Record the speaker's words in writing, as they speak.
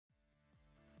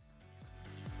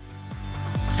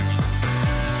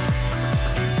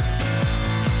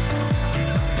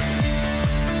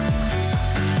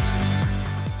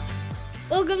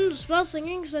Spell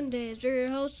Singing Sundays. We're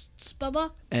your hosts,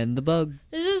 Bubba. And the Bug.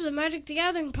 This is a Magic the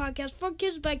Gathering podcast for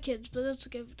kids by kids, but it's a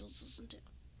good to listen to.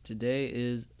 Today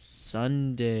is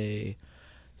Sunday,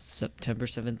 September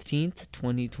 17th,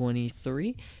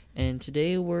 2023. And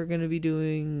today we're going to be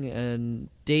doing a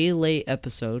day late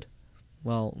episode.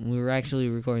 Well, we were actually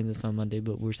recording this on Monday,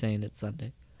 but we're saying it's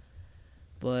Sunday.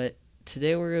 But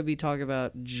today we're going to be talking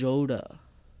about Jodah,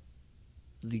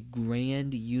 the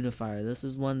Grand Unifier. This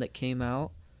is one that came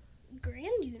out.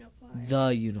 Grand Unifier?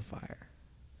 The Unifier.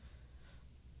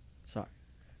 Sorry.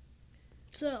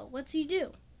 So, what's he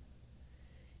do?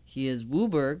 He is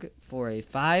Wooburg for a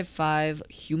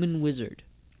 5/5 human wizard.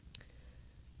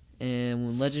 And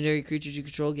when legendary creatures you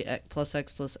control get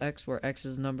 +X/+X, where X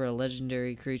is the number of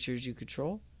legendary creatures you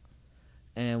control.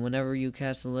 And whenever you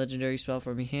cast a legendary spell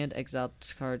from your hand, exile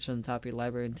cards from the top of your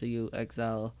library until you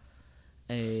exile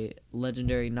a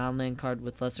legendary non-land card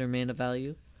with lesser mana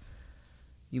value.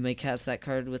 You may cast that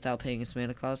card without paying its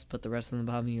mana cost, put the rest on the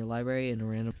bottom of your library in a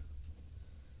random...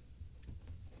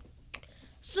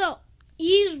 So,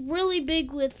 he's really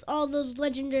big with all those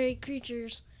legendary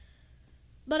creatures.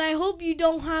 But I hope you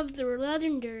don't have the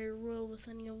legendary rule with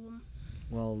any of them.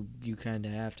 Well, you kind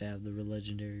of have to have the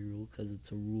legendary rule because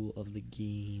it's a rule of the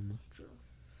game. True.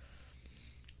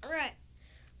 Alright,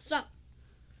 so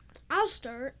I'll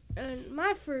start. And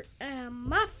my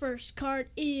first card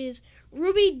is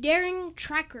Ruby Daring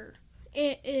Tracker.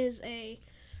 It is a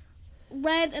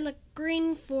red and a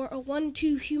green for a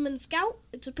 1/2 human scout.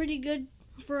 It's a pretty good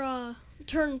for a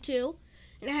turn 2,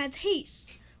 and it has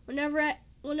haste. Whenever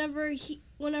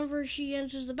she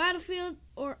enters the battlefield,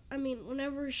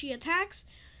 whenever she attacks,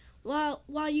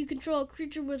 while you control a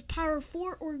creature with power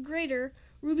 4 or greater,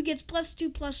 Ruby gets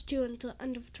 +2/+2 until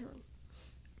end of turn.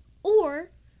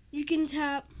 Or you can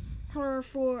tap her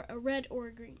for a red or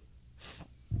a green.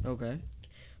 Okay.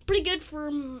 Pretty good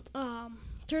for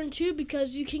turn 2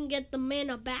 because you can get the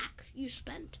mana back you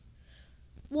spent.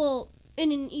 Well,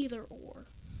 in an either or.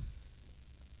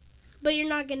 But you're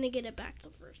not going to get it back the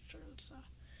first turn, so.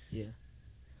 Yeah.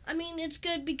 I mean, it's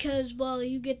good because, well,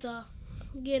 you get a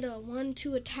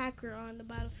 1/2 attacker on the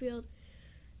battlefield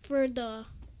for the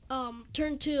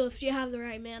turn 2 if you have the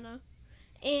right mana.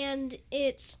 And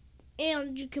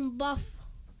you can buff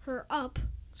her up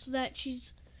so that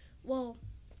she's, well,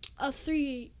 a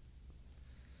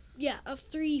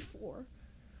 3-4.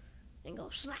 And go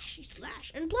slashy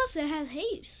slash. And plus it has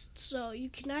haste, so you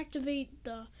can activate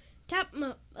the tap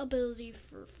ability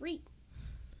for free.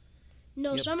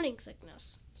 No summoning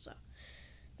sickness. So,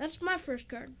 that's my first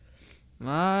card.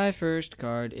 My first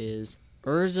card is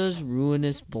Urza's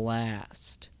Ruinous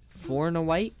Blast. 4 and a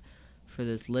white for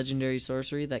this legendary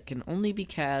sorcery that can only be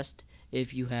cast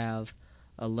if you have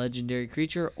a legendary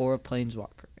creature or a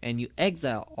planeswalker. And you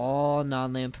exile all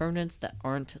non-land permanents that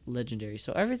aren't legendary.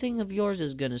 So everything of yours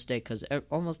is going to stay because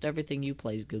almost everything you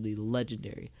play is going to be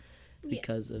legendary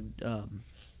because of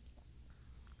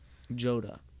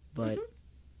Jodah. But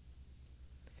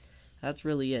that's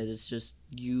really it. It's just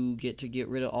you get to get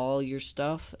rid of all your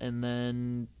stuff, and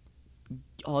then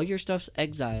all your stuff's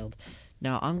exiled.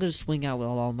 Now, I'm going to swing out with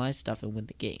all my stuff and win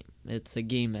the game. It's a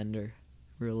game ender,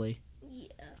 really.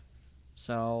 Yeah.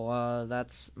 So,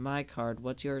 that's my card.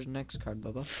 What's your next card,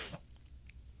 Bubba?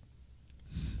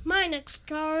 My next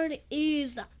card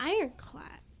is the Iron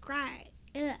Crag.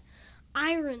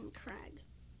 Iron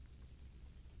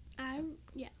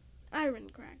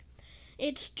Crag.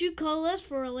 It's 2 colorless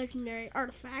for a legendary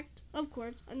artifact. Of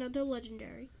course, another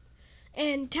legendary.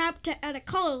 And tap to add a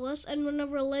colorless, and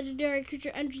whenever a legendary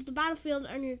creature enters the battlefield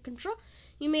under your control,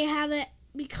 you may have it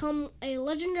become a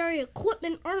legendary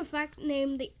equipment artifact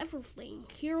named the Everflame,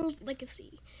 Hero's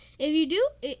Legacy. If you do,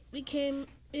 it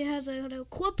has an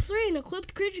equip 3, and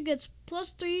equipped creature gets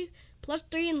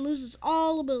 +3/+3 and loses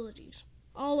all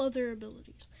other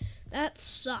abilities. That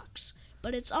sucks,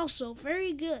 but it's also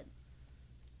very good.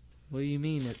 What do you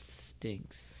mean it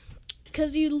stinks?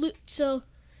 Because so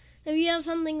if you have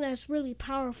something that's really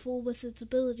powerful with its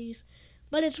abilities,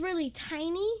 but it's really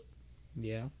tiny.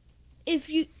 Yeah. If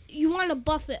you want to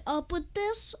buff it up with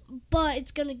this, but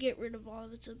it's gonna get rid of all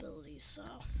of its abilities. So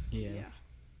yeah.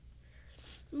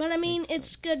 But I mean,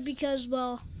 it's good because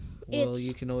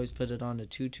you can always put it on a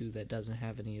 2/2 that doesn't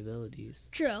have any abilities.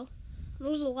 True.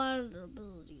 There's a lot of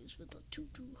abilities with a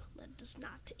 2/2 that does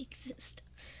not exist.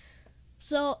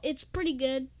 So it's pretty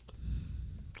good.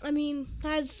 I mean, it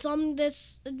has some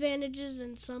disadvantages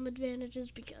and some advantages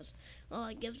because, well,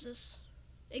 it gives us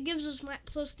my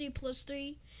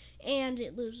 +3/+3, and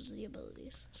it loses the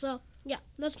abilities. So yeah,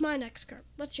 that's my next card.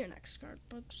 What's your next card,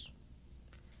 Bugs?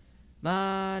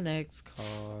 My next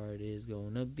card is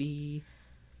gonna be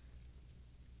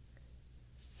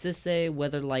Sisay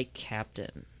Weatherlight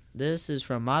Captain. This is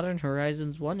from Modern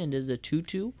Horizons 1 and is a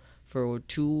 2/2 for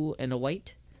 2 and a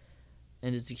white.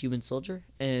 And it's a human soldier.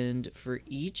 And for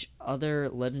each other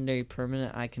legendary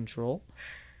permanent I control,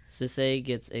 Sisay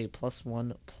gets a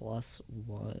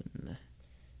 +1/+1.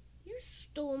 You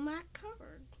stole my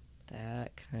card.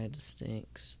 That kind of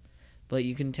stinks. But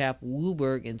you can tap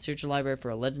Wooburg and search your library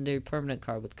for a legendary permanent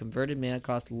card with converted mana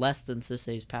cost less than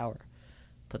Sisay's power.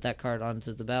 Put that card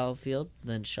onto the battlefield,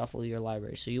 then shuffle your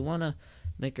library. So you want to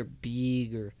make her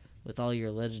bigger with all your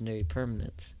legendary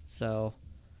permanents. So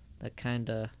that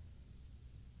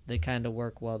they kind of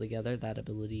work well together, that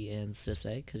ability and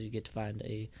Sisay, because you get to find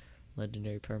a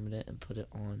legendary permanent and put it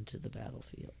onto the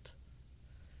battlefield.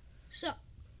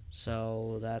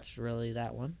 So that's really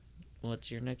that one. What's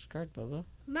your next card, Bubba?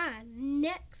 My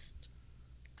next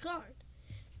card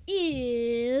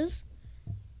is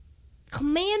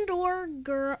Commodore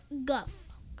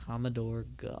Guff. Commodore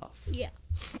Guff. Yeah.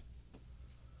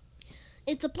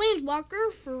 It's a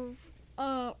planeswalker for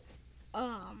a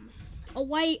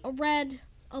white, a red,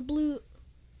 a blue.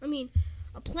 A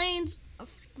plains, a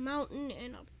mountain,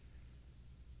 and a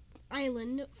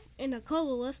island in a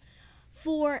colorless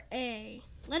for a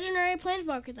legendary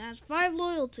planeswalker that has 5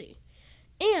 loyalty,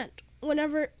 and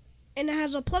it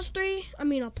has a +1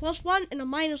 and a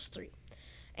 -3,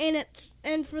 and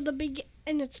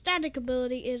its static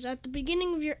ability is at the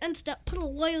beginning of your end step, put a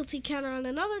loyalty counter on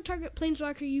another target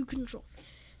planeswalker you control.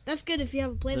 That's good if you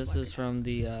have a planeswalker. This is from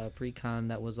the pre-con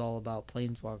that was all about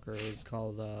planeswalker. It's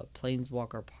called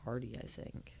Planeswalker Party, I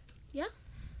think. Yeah.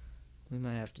 We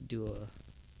might have to do a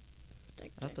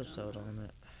episode on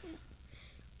it.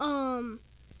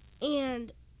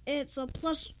 And it's a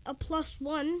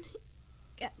 +1.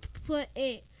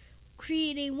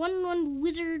 Create a 1/1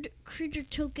 wizard creature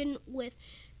token with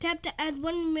tap to add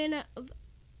 1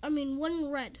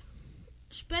 red.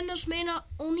 Spend this mana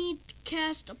only to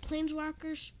cast a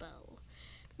planeswalker spell.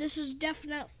 This is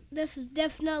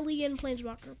definitely in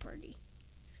Planeswalker Party.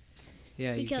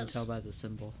 Yeah, you can tell by the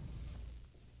symbol.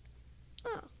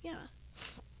 Oh, yeah.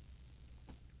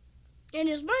 And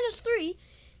his -3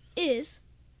 is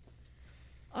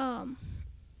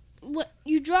what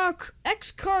you draw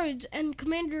X cards, and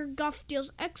Commander Guff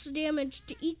deals X damage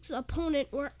to each opponent,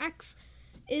 where X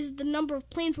is the number of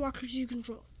planeswalkers you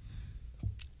control.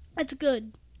 That's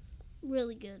good.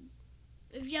 Really good.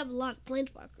 If you have a lot of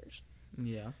planeswalkers.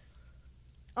 Yeah.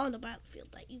 On the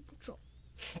battlefield that you control.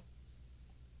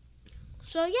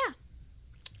 So yeah.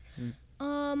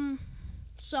 And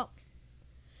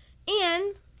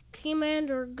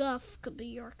Commander Guff could be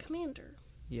your commander.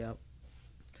 Yep.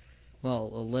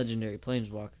 Well, a legendary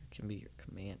planeswalker can be your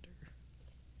commander.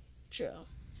 True.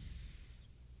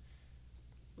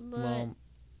 Well,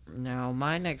 now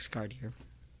my next card here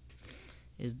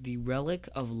is the Relic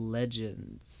of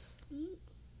Legends.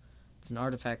 It's an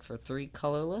artifact for 3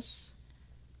 colorless,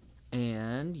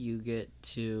 and you get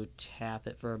to tap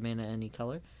it for a mana any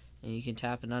color, and you can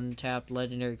tap an untapped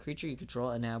legendary creature you control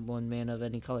and add 1 mana of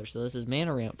any color. So this is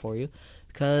mana ramp for you,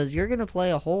 because you're going to play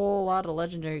a whole lot of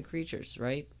legendary creatures,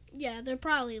 right? Yeah, they're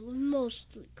probably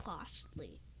mostly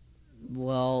costly.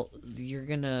 Well, you're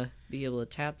going to be able to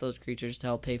tap those creatures to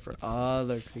help pay for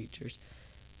other creatures.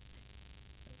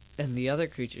 And the other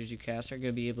creatures you cast are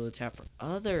going to be able to tap for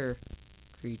other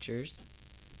creatures.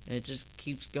 And it just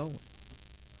keeps going.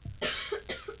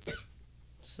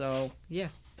 So, yeah.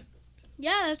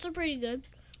 Yeah, that's a pretty good.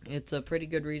 It's a pretty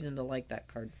good reason to like that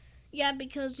card. Yeah,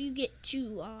 because you get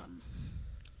to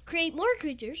create more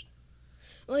creatures.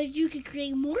 Or you can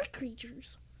create more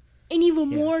creatures. And even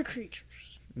more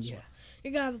creatures. Yeah. So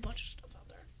you're going to have a bunch of stuff out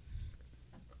there.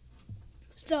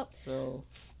 So,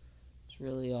 it's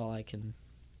really all I can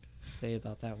say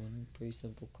about that one. Pretty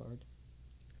simple card.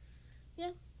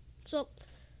 Yeah. So,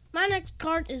 my next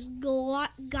card is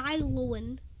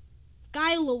Gailowen,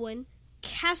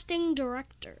 Casting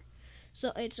Director.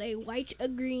 So, it's a white, a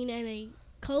green, and a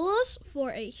colorless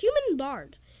for a human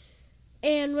bard.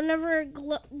 And whenever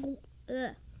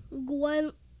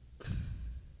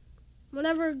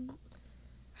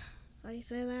how do you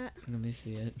say that? Let me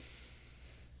see it.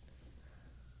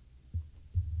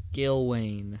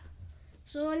 Gilwain.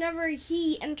 So whenever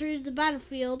he enters the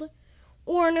battlefield,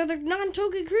 or another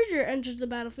non-token creature enters the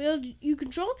battlefield you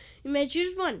control, you may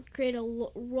choose one. Create a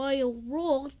royal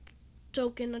role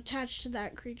token attached to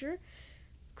that creature.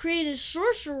 Create a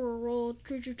sorcerer role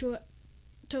creature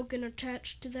token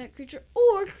attached to that creature,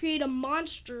 or create a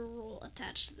monster role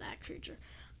attached to that creature.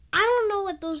 I don't know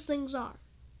what those things are.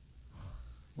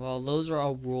 Well, those are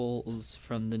all rules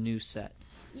from the new set.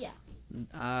 Yeah.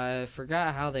 I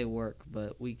forgot how they work,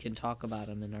 but we can talk about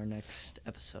them in our next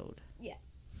episode. Yeah.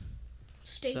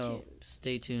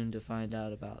 Stay tuned to find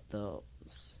out about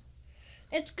those.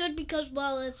 It's good because,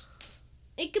 well,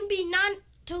 it can be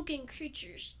non-token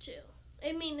creatures, too.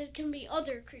 I mean, it can be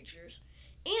other creatures.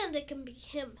 And it can be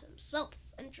him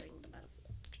himself entering the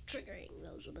battlefield, triggering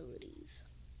those abilities.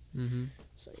 Mm-hmm.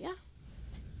 So, yeah.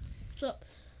 So,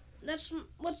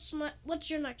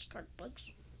 what's your next card,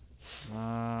 Bugs?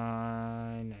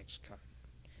 My next card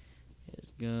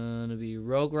is gonna be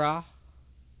Rogra.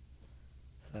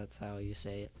 That's how you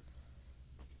say it.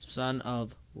 Son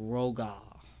of Roga.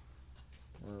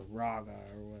 Or Raga,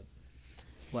 or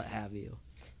what have you.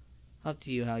 Up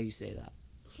to you how you say that.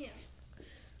 Yeah.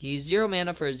 He's 0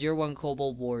 mana for a 0/1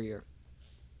 Kobold Warrior.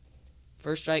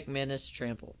 First strike, Menace,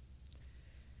 Trample.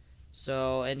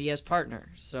 So, and he has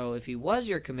partner. So if he was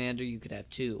your commander, you could have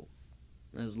 2.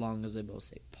 As long as they both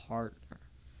say partner.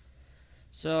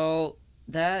 So,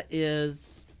 that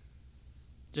is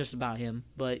just about him.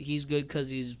 But he's good because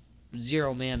he's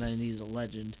 0 mana and he's a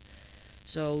legend.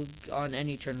 So, on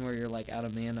any turn where you're like out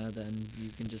of mana, then you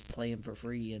can just play him for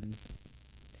free and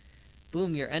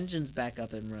boom, your engine's back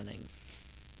up and running.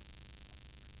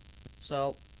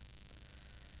 So,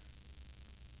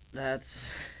 that's...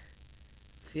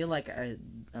 I feel like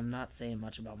I'm not saying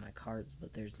much about my cards,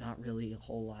 but there's not really a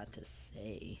whole lot to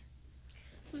say.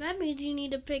 That means you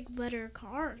need to pick better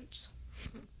cards.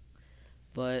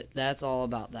 But that's all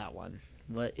about that one.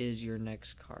 What is your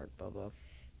next card, Bubba?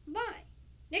 My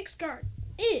next card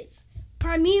is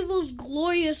Primeval's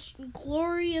Glorious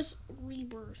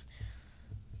Rebirth.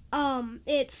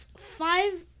 It's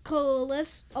 5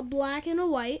 colorless, a black and a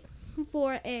white,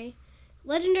 for a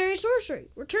legendary sorcery.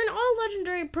 Return all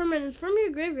legendary permanents from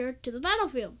your graveyard to the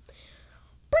battlefield.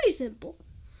 Pretty simple.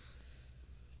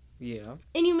 Yeah.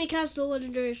 And you may cast a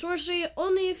legendary sorcery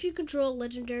only if you control a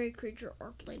legendary creature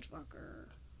or planeswalker.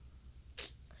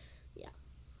 Yeah.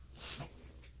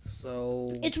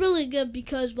 So... It's really good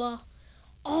because, well,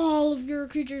 all of your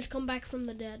creatures come back from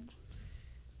the dead.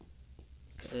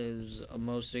 Because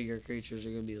most of your creatures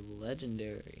are going to be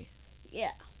legendary.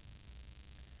 Yeah.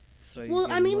 So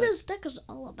well, I mean, this deck is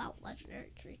all about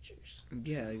legendary creatures.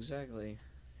 Yeah, exactly.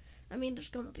 I mean,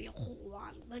 there's going to be a whole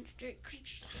lot of legendary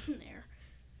creatures in there.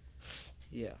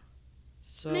 Yeah.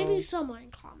 So maybe somewhat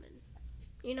uncommon.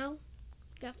 You know?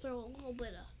 Gotta throw a little bit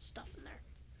of stuff in there.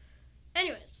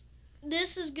 Anyways,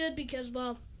 this is good because,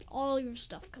 well, all your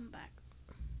stuff come back.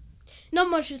 Not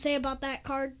much to say about that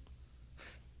card.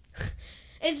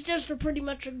 It's just pretty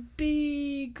much a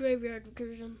big graveyard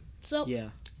recursion. So yeah,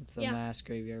 it's a mass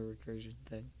graveyard recursion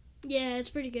thing. Yeah, it's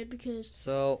pretty good because...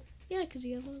 So... Yeah, because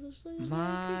you have all those things.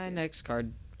 My next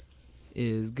card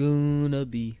is gonna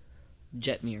be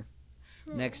Jetmir,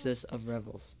 Nexus of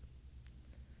Revels.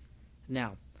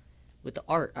 Now, with the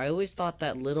art, I always thought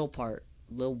that little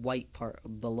white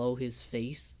part below his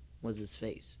face was his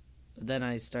face. But then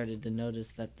I started to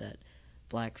notice that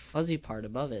black fuzzy part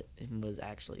above it was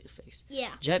actually his face.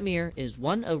 Yeah. Jetmir is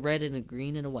 1 a red and a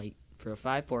green and a white for a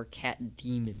 5/4 cat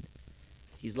demon.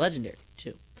 He's legendary,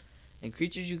 too. And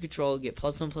creatures you control get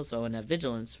 +1/+0 and have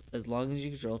vigilance as long as you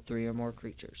control 3 or more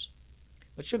creatures.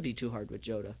 Which shouldn't be too hard with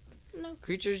Jodah. No.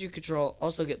 Creatures you control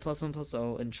also get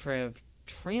 +1/+0 and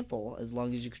trample as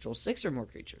long as you control 6 or more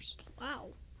creatures. Wow.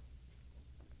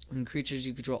 And creatures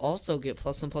you control also get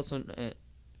 +1/+1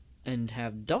 and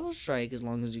have double strike as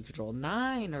long as you control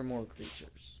 9 or more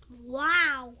creatures.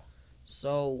 Wow.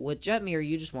 So with Jetmir,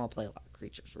 you just want to play a lot of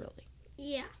creatures, really.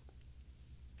 Yeah.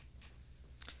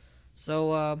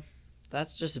 So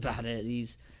that's just about it.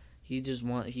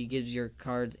 He gives your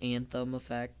cards anthem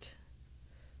effect,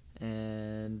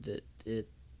 and it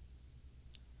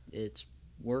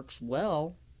works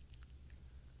well.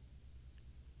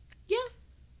 Yeah.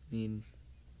 I mean,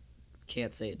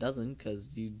 can't say it doesn't,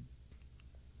 because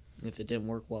if it didn't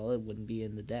work well, it wouldn't be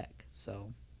in the deck.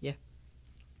 So yeah.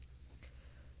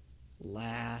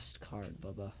 Last card,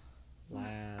 Bubba.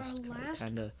 Last card.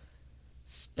 Kind of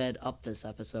sped up this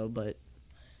episode, but...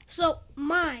 So,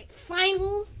 my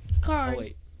final card... Oh,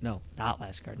 wait. No, not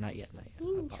last card. Not yet. I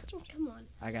apologize. Come on.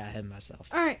 I got ahead of myself.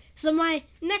 Alright, so my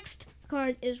next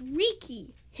card is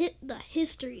Riki, the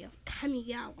History of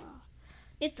Kamigawa.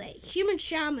 It's a human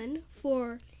shaman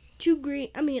for a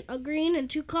green and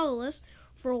 2 colorless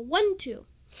for a 1/2.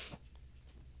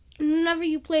 Whenever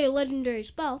you play a legendary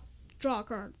spell, draw a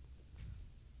card.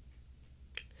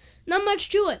 Not much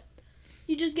to it.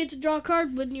 You just get to draw a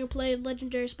card when you play a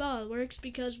legendary spell. It works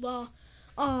because, well,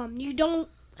 you don't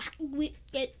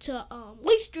get to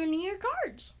waste any of your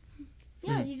cards.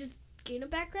 Yeah, you just gain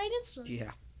it back right instantly.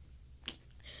 Yeah.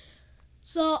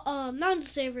 So, not to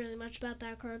say really much about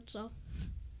that card, so,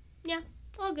 yeah,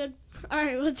 all good.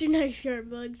 Alright, what's your next card,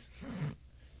 Bugs?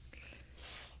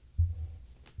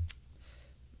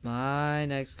 My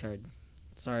next card,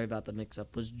 sorry about the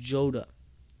mix-up, was Jodah,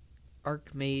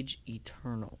 Archmage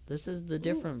Eternal. This is the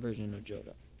different version of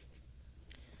Jodah.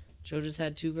 Jodah's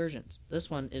had two versions. This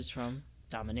one is from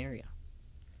Dominaria.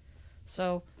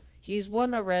 So, he's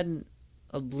one a red,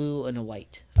 a blue, and a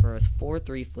white for a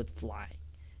 4/3 with flying.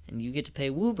 And you get to pay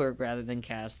Wooburg rather than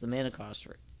cast the mana cost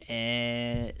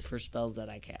for spells that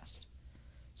I cast.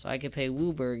 So I could pay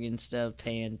Wooburg instead of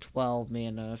paying 12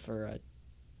 mana for a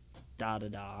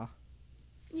da-da-da.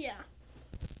 Yeah.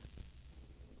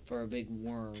 For a big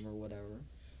worm or whatever.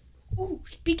 Ooh,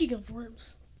 speaking of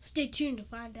worms, stay tuned to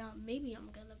find out. Maybe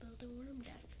I'm gonna build a worm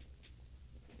deck.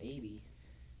 Maybe.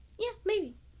 Yeah,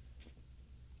 maybe.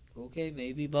 Okay,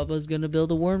 maybe Bubba's gonna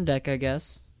build a worm deck, I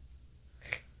guess.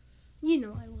 You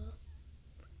know I will.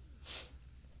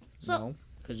 So, no,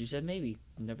 because you said maybe.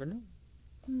 You never know.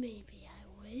 Maybe I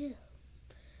will.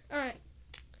 Alright.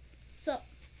 So.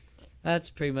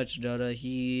 That's pretty much Jodah.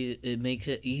 It makes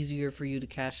it easier for you to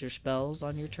cast your spells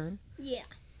on your turn. Yeah.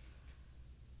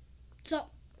 So,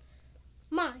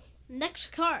 my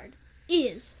next card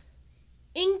is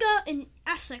Inga and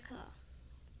Asaka.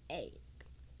 A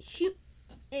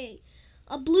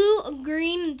blue, a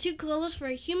green, and 2 colors for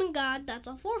a human god. That's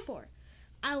a 4/4.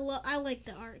 I like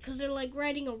the art because they're like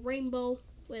riding a rainbow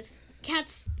with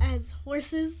cats as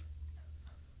horses.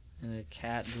 And a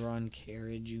cat-drawn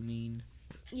carriage, you mean?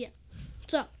 Yeah.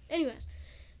 So, anyways,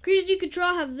 creatures you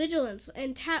control have vigilance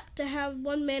and tap to have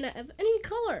 1 mana of any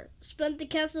color. Spend to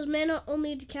cast this mana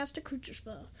only to cast a creature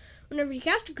spell. Whenever you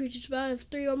cast a creature spell, if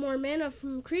 3 or more mana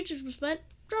from creatures was spent,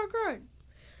 draw a card.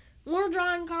 More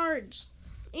drawing cards.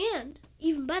 And,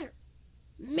 even better,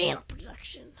 mana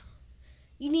protection.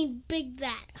 You need big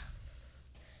that.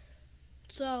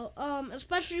 So,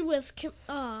 especially with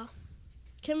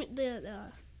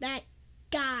that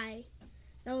guy,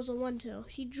 that was a 1/2.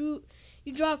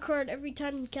 You draw a card every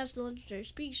time you cast a legendary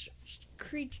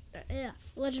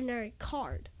legendary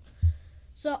card.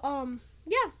 So,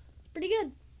 yeah, pretty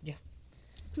good. Yeah.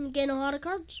 You gain a lot of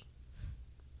cards.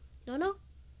 Don't know.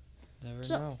 Never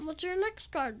So, know. what's your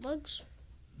next card, Bugs?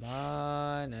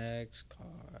 My next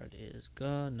card is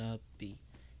gonna be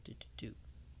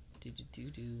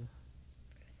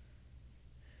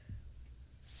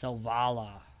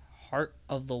Selvala, Heart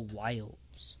of the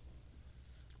Wilds.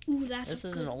 Ooh, This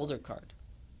is an older card.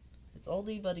 It's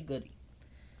oldie but a goodie.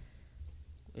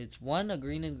 It's 1 a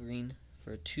green and green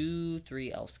for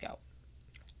 2/3 Elf Scout.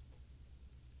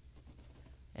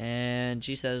 And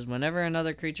she says, whenever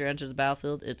another creature enters the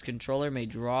battlefield, its controller may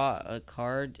draw a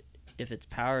card if its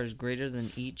power is greater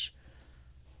than each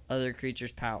other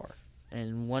creature's power.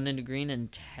 And 1 in green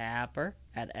and tapper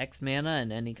at X mana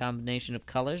and any combination of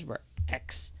colors where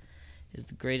X is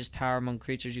the greatest power among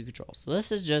creatures you control. So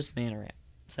this is just mana ramp,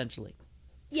 essentially.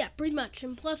 Yeah, pretty much.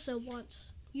 And plus it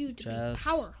wants you to Just be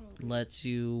power hungry. lets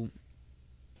you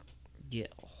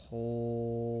get a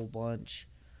whole bunch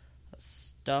of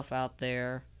stuff out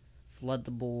there, flood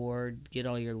the board, get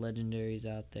all your legendaries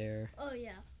out there. Oh,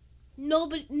 yeah.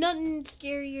 Nothing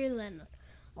scarier than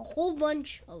a whole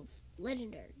bunch of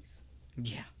legendaries.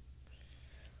 Yeah.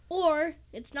 Or,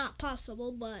 it's not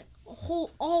possible, but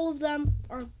all of them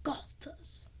are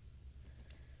Galtas.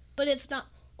 But it's not.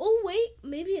 Oh, wait,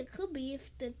 maybe it could be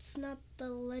if it's not the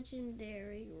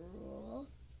legendary rule.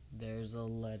 There's a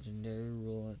legendary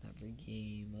rule in every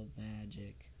game of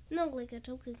Magic. No, like a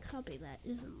token copy that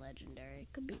isn't legendary.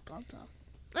 It could be Galta.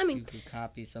 I mean, You could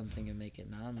copy something and make it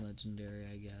non-legendary,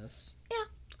 I guess. yeah.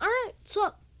 Alright,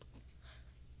 so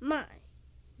my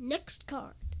next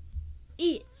card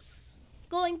is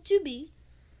going to be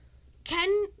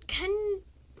Kenthis,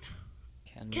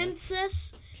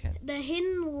 the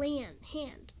Hidden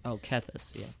Hand. Oh,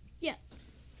 Kethis, yeah. Yeah.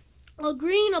 A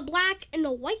green, a black, and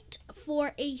a white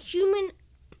for a human,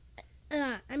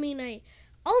 a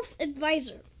elf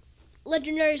advisor.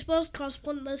 Legendary spells cost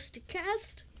 1 less to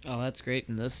cast. Oh, that's great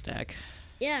in this deck.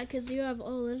 Yeah, because you have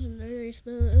all legendary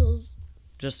spells.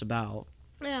 Just about.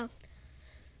 Yeah.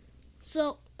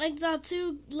 So, exile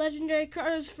 2 legendary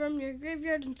cards from your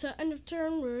graveyard until end of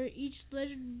turn, where each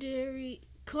legendary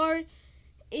card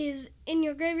is in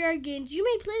your graveyard gains. You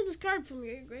may play this card from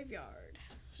your graveyard.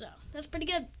 So, that's pretty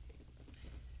good.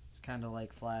 It's kind of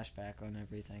like flashback on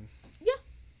everything. Yeah.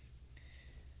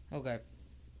 Okay.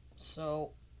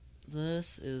 So,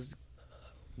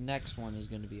 next one is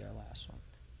going to be our last one.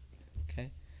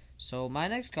 Okay. So, my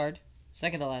next card,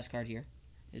 second to last card here,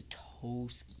 is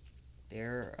Toski,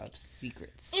 Bearer of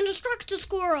Secrets. Indestructible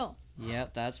Squirrel.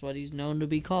 Yep, that's what he's known to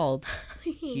be called.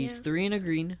 He's 3 and a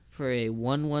green for a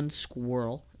 1/1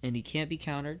 squirrel, and he can't be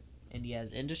countered, and he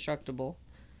has indestructible,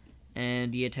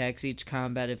 and he attacks each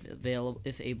combat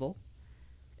if able.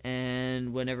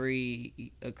 And whenever a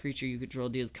creature you control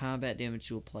deals combat damage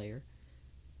to a player,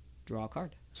 draw a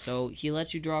card. So he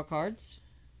lets you draw cards.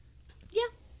 Yeah.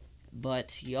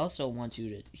 But he also wants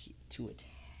you to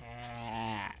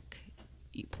attack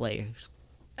players.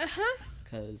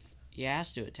 Because he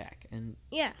has to attack. And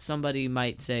somebody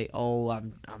might say, oh,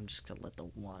 I'm just going to let the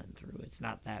 1 through. It's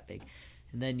not that big.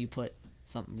 And then you put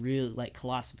something really like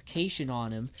Colossification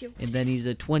on him, and then he's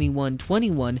a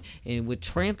 21/21, and with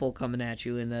Trample coming at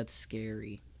you, and that's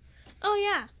scary. Oh,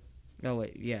 yeah. Oh,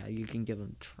 wait, yeah, you can give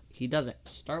him... he doesn't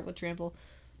start with Trample,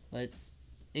 but it's...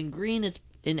 in green, it's...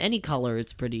 in any color,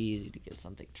 it's pretty easy to give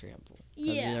something Trample.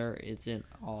 Because it's in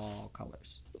all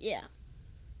colors. Yeah.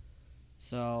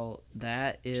 So,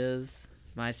 that is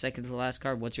my second to last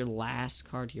card. What's your last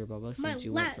card here, Bubba, since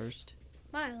you went first?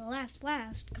 My last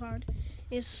card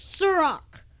is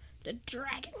Surok, the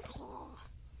Dragon Claw.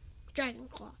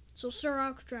 So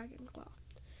Surok, Dragon Claw.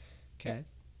 Okay.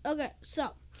 Okay,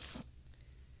 so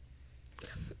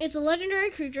it's a legendary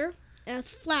creature. It has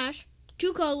flash,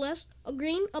 2 colorless, a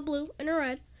green, a blue, and a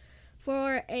red.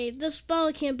 This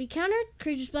spell can't be countered.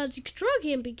 Creature spells you control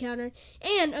can't be countered,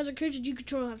 and other creatures you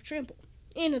control have trample.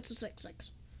 And it's a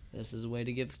 6/6. This is a way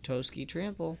to give Toski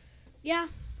Trample. Yeah.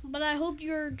 But I hope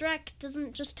your Drek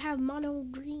doesn't just have mono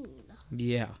green.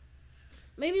 Yeah.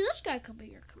 Maybe this guy could be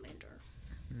your commander.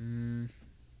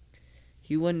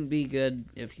 He wouldn't be good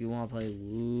if you want to play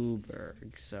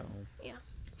Wooburg, so... yeah.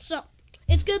 So,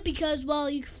 it's good because,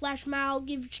 well, you can flash him out,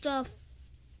 give your stuff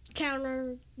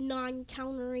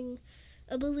non-countering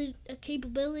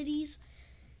capabilities,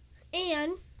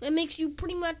 and it makes you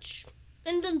pretty much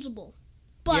invincible.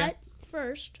 But,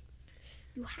 first,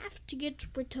 you have to get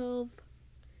rid of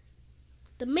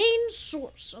the main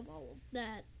source of all of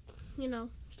that,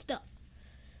 stuff.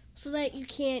 So that you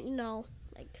can't,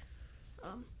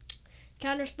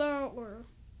 counterspell or,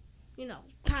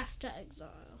 pass to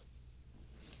exile.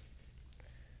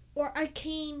 Or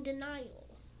arcane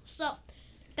denial. So,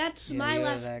 that's my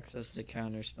last... you have access to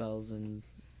counterspells in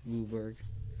Wooburg.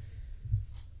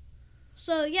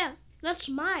 So, yeah, that's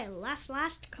my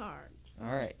last card.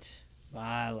 Alright,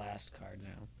 my last card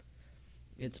now.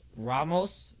 It's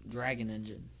Ramos, Dragon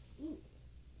Engine. Ooh,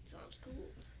 sounds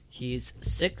cool. He's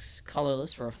 6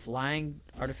 colorless for a flying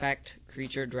artifact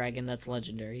creature dragon that's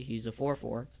legendary. He's a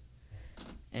 4/4.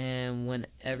 And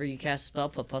whenever you cast a spell,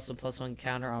 put +1/+1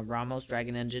 counter on Ramos,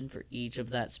 Dragon Engine for each of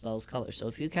that spell's colors. So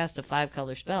if you cast a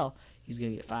 5-color spell, he's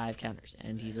going to get 5 counters.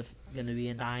 And he's going to be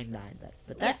a 9/9.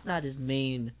 But that's not his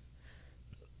main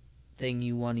thing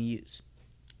you want to use.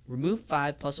 Remove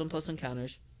 5 +1/+1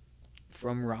 counters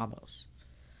from Ramos.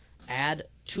 Add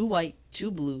 2 white,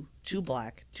 2 blue, 2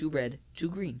 black, 2 red, 2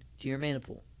 green to your mana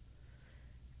pool.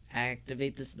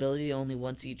 Activate this ability only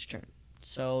once each turn.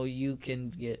 So you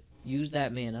can use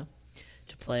that mana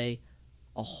to play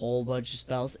a whole bunch of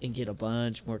spells and get a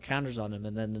bunch more counters on them.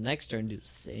 And then the next turn do the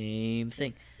same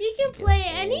thing. You can play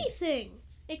anything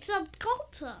except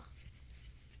Kalta.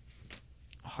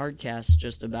 Hardcast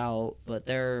just about, but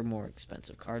there are more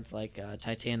expensive cards like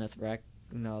Titanith Wreck.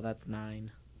 No, that's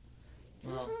 9.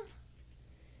 Well,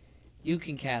 you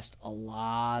can cast a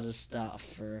lot of stuff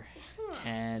for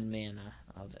 10 mana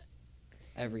of it.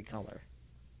 Every color.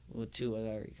 With 2 of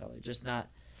every color. Just not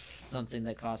something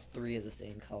that costs 3 of the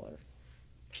same color.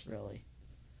 Really.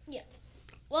 Yeah.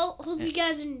 Well, hope you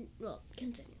guys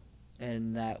continue.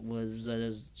 And that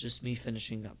was just me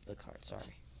finishing up the card.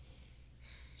 Sorry.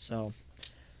 So.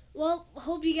 Well,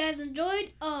 hope you guys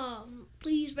enjoyed.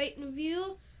 Please rate and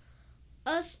review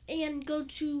us and go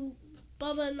to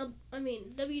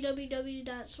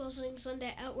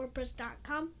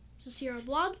www.spellslingsunday@wordpress.com to see our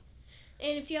blog.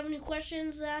 And if you have any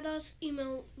questions at us,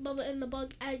 email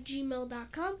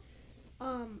bubbaandthebug@gmail.com.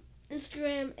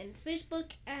 Instagram and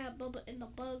Facebook at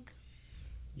bubbaandthebug.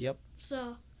 Yep.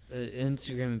 So.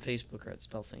 Instagram and Facebook are at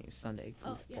Spell Slinging Sunday.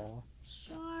 Goofball. Oh, yeah.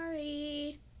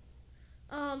 Sorry.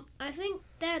 I think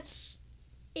that's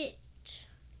it.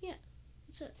 Yeah,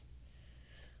 that's it.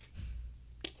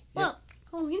 Well,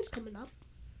 Halloween's coming up.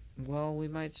 Well, we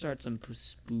might start some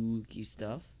spooky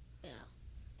stuff. Yeah.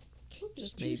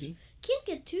 Maybe. Can't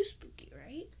get too spooky,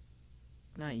 right?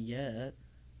 Not yet.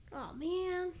 Oh,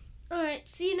 man. All right,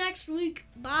 see you next week.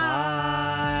 Bye.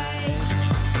 Bye.